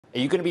Are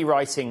you going to be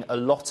writing a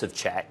lot of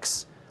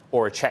checks,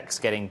 or are checks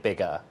getting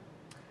bigger?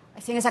 I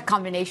think it's a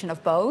combination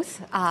of both.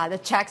 The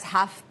checks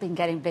have been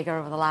getting bigger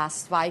over the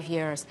last 5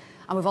 years.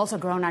 And we've also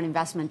grown our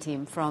investment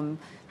team from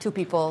 2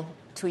 people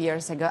 10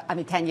 years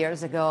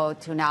ago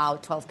to now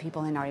 12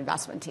 people in our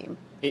investment team.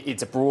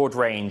 It's a broad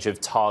range of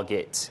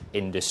target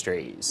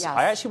industries. Yes.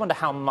 I actually wonder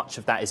how much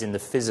of that is in the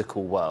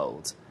physical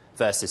world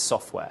versus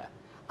software.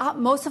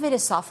 Most of it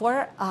is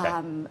software.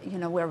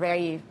 Okay. We're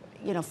very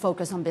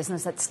focused on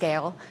business at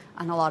scale,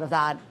 and a lot of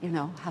that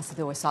has to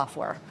do with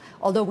software.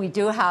 Although we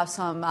do have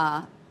some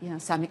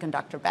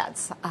semiconductor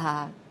bets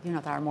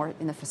that are more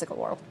in the physical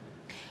world.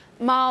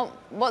 Mal,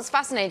 what's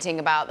fascinating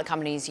about the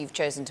companies you've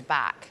chosen to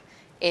back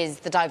is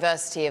the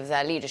diversity of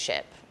their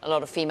leadership. A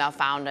lot of female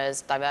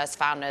founders, diverse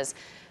founders.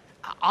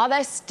 Are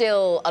there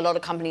still a lot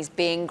of companies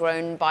being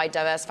grown by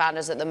diverse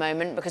founders at the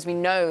moment? Because we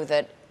know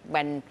that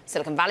when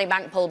Silicon Valley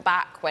Bank pulled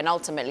back, when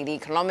ultimately the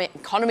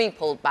economy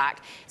pulled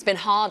back, it's been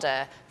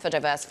harder for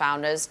diverse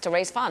founders to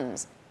raise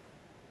funds.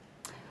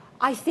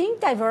 I think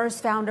diverse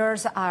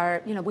founders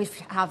are, we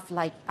have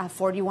like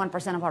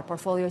 41% of our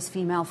portfolio is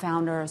female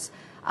founders.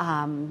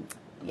 And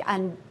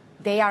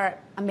they are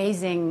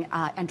amazing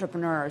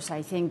entrepreneurs.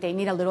 I think they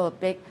need a little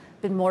bit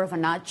more of a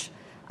nudge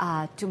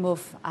to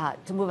move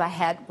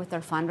ahead with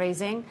their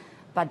fundraising.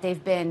 But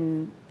they've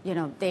been,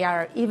 they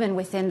are, even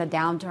within the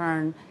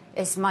downturn,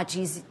 it's much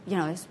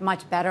it's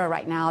much better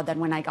right now than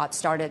when I got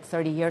started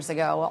 30 years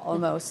ago,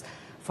 almost,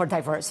 for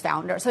diverse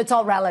founders. So it's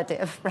all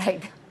relative,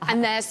 right?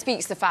 And there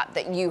speaks the fact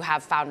that you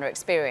have founder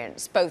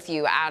experience, both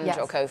you and Yes.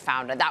 your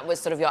co-founder. That was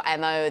sort of your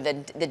MO,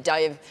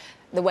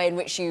 the way in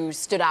which you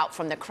stood out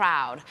from the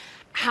crowd.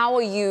 How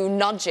are you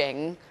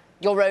nudging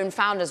your own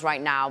founders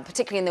right now,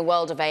 particularly in the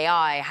world of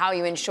AI? How are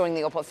you ensuring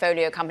that your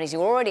portfolio companies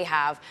you already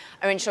have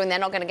are ensuring they're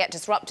not going to get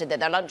disrupted, that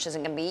their lunch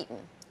isn't going to be eaten?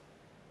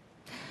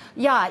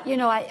 Yeah,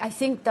 I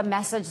think the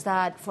message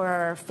that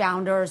for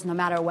founders, no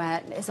matter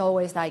what, is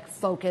always like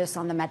focus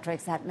on the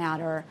metrics that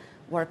matter,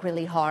 work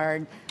really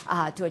hard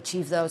to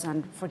achieve those,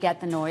 and forget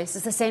the noise.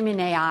 It's the same in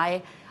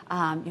AI.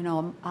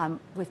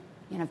 We've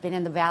been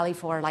in the Valley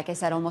for, like I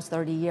said, almost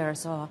 30 years.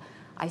 So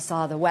I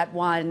saw the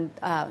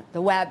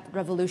the web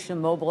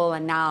revolution, mobile,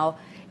 and now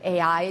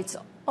AI. It's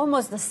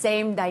almost the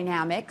same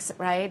dynamics,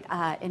 right?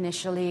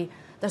 Initially,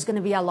 there's going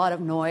to be a lot of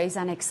noise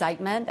and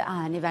excitement,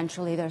 and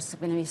eventually there's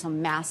going to be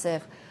some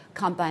massive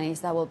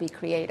companies that will be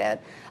created.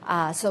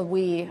 So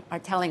we are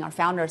telling our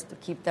founders to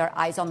keep their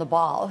eyes on the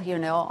ball,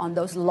 on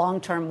those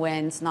long-term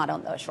wins, not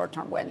on the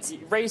short-term wins.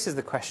 It raises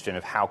the question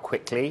of how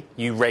quickly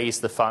you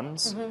raise the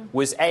funds. Mm-hmm.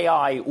 Was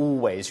AI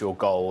always your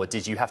goal, or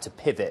did you have to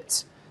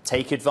pivot,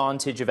 take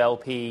advantage of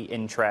LP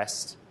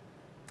interest?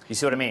 You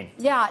see what I mean?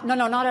 Yeah, no,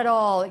 not at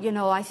all.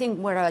 I think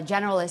we're a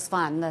generalist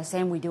fund. The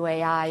same we do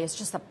AI. It's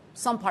just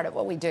some part of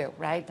what we do,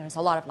 right? There's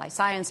a lot of life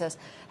sciences,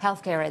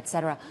 healthcare, et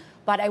cetera.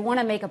 But I want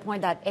to make a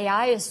point that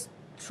AI is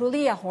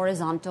truly a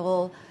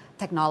horizontal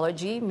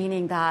technology,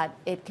 meaning that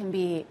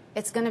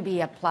it's going to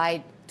be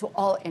applied to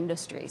all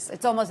industries.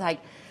 It's almost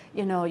like,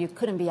 you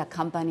couldn't be a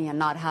company and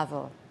not have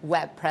a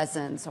web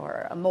presence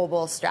or a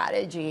mobile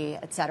strategy,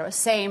 et cetera.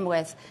 Same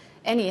with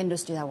any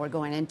industry that we're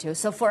going into.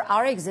 So for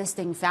our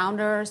existing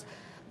founders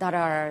that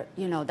are,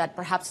 that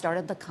perhaps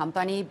started the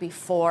company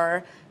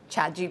before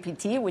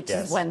ChatGPT, which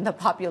Yes. is when the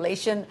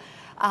population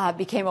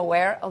became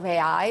aware of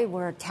AI,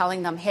 we're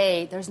telling them,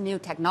 hey, there's new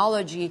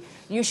technology.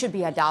 You should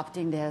be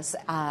adopting this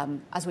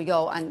as we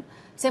go. And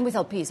same with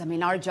LPs. I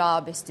mean, our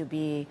job is to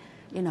be,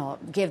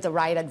 give the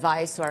right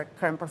advice to our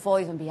current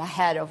portfolios and be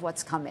ahead of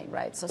what's coming,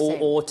 right? So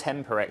or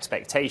temper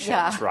expectations,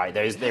 Yeah. right?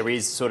 There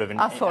is sort of an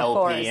Of LP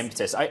course.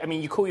 impetus. I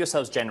mean, you call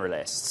yourselves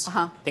generalists.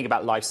 Uh-huh. Think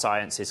about life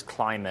sciences,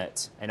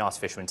 climate, and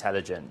artificial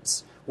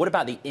intelligence. What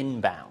about the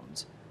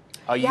inbound?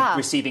 Are you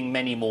receiving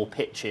many more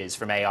pitches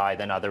from AI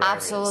than other areas?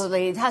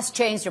 Absolutely. It has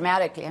changed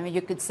dramatically. I mean,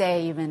 you could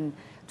say even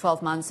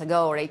 12 months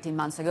ago or 18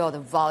 months ago, the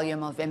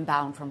volume of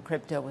inbound from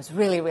crypto was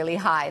really, really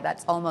high.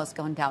 That's almost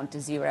gone down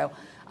to zero.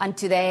 And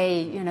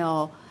today,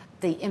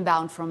 the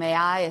inbound from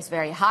AI is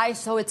very high.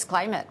 So it's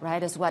climate,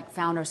 right, is what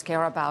founders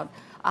care about.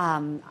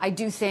 I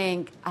do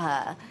think,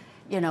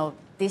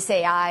 this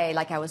AI,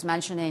 like I was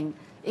mentioning,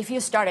 if you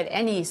started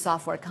any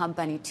software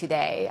company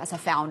today as a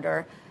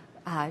founder,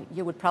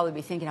 you would probably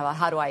be thinking about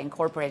how do I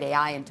incorporate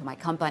AI into my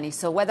company.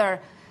 So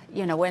whether,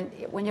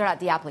 when you're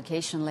at the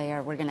application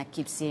layer, we're going to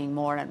keep seeing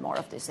more and more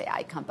of these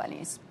AI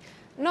companies.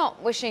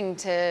 Not wishing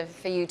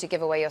for you to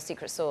give away your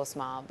secret sauce,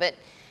 Mar, but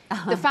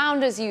the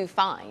founders you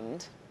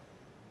find,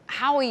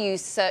 how are you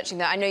searching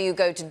that? I know you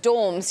go to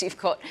dorms, you've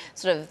got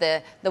sort of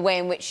the way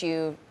in which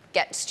you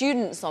get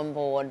students on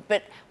board,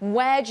 but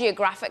where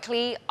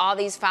geographically are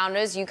these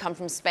founders? You come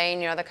from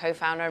Spain, your other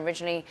co-founder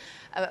originally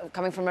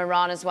coming from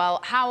Iran as well.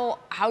 How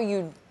are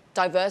you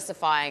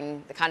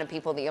diversifying the kind of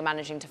people that you're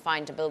managing to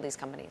find to build these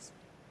companies?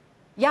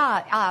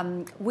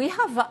 Yeah, we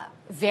have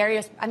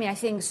various, I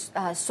think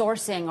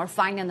sourcing or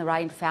finding the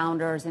right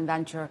founders in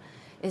venture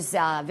is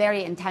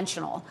very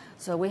intentional.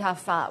 So we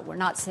have, we're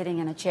not sitting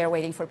in a chair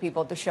waiting for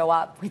people to show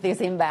up with these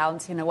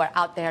inbounds. We're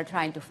out there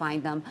trying to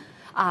find them.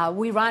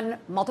 We run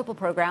multiple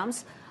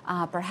programs.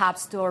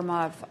 Perhaps two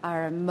of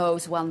our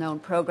most well-known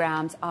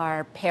programs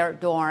are Pear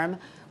Dorm,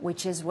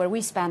 which is where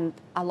we spend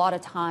a lot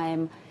of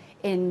time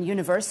in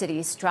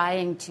universities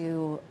trying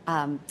to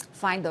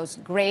find those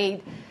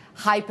great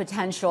high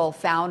potential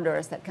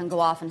founders that can go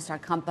off and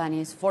start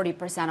companies.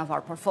 40% of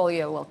our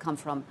portfolio will come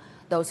from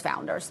those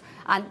founders.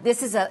 And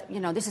this is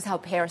this is how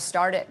Pear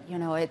started.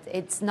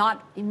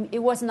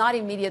 It was not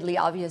immediately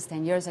obvious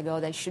 10 years ago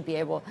that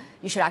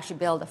you should actually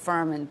build a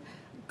firm and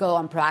go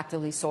and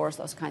proactively source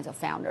those kinds of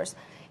founders.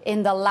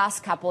 In the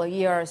last couple of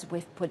years,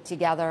 we've put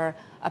together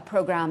a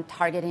program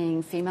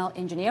targeting female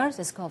engineers.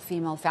 It's called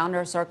Female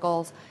Founder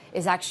Circles.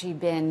 It's actually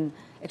been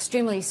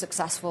extremely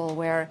successful,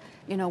 where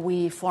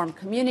we form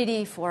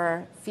community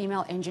for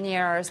female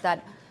engineers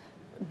that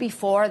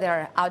before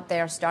they're out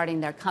there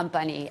starting their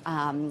company.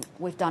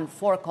 We've done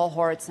 4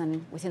 cohorts,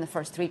 and within the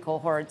first 3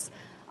 cohorts,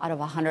 out of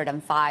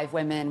 105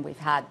 women, we've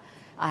had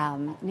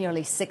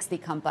nearly 60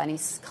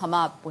 companies come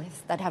up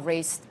that have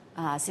raised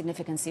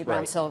significant seed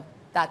rounds. Right. So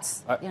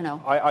that's,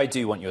 I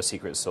do want your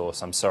secret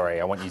sauce. I'm sorry.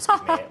 I want you to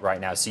give me it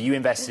right now. So you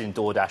invested in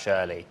DoorDash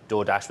early.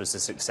 DoorDash was a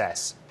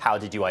success. How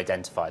did you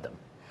identify them?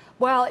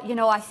 Well,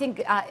 I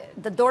think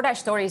the DoorDash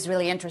story is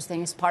really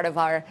interesting. It's part of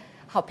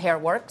how Pear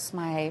works.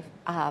 My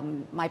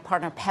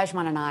partner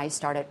Pejman and I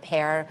started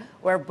Pear.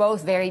 We're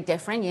both very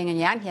different, yin and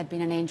yang. He had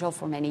been an angel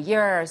for many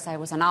years. I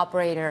was an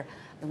operator.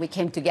 And we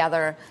came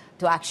together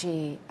to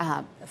actually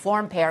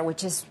form Pear,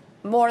 which is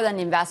more than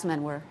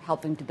investment. We're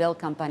helping to build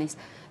companies.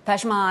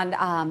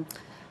 Pejman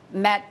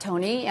met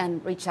Tony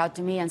and reached out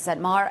to me and said,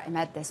 Mar, I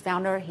met this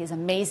founder. He's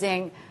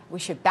amazing. We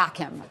should back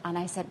him. And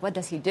I said, what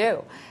does he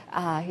do?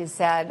 He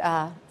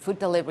said, food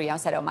delivery. I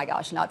said, oh my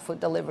gosh, not food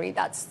delivery.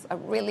 That's a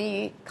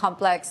really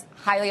complex,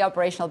 highly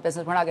operational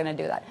business. We're not going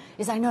to do that.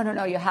 He's like,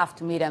 no, you have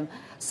to meet him.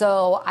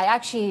 So I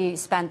actually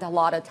spent a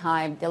lot of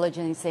time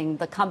diligencing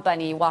the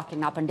company,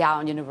 walking up and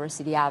down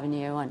University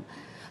Avenue and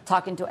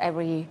talking to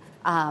every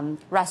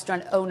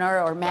restaurant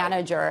owner or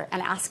manager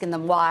and asking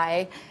them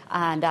why.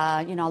 And,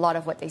 a lot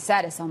of what they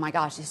said is, oh my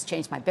gosh, this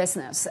changed my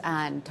business.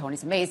 And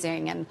Tony's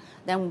amazing. And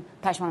then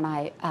Pejman and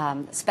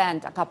I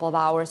spent a couple of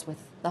hours with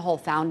the whole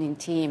founding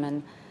team.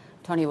 And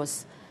Tony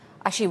was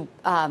actually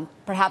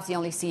perhaps the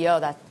only CEO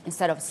that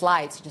instead of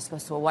slides, he just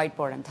goes to a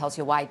whiteboard and tells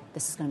you why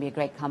this is going to be a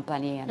great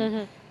company.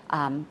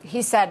 And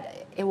he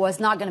said it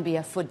was not going to be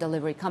a food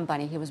delivery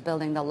company. He was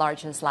building the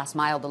largest last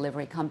mile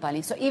delivery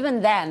company. So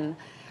even then,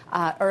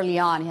 early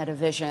on, he had a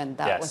vision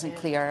that wasn't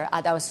clear.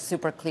 That was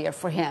super clear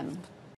for him.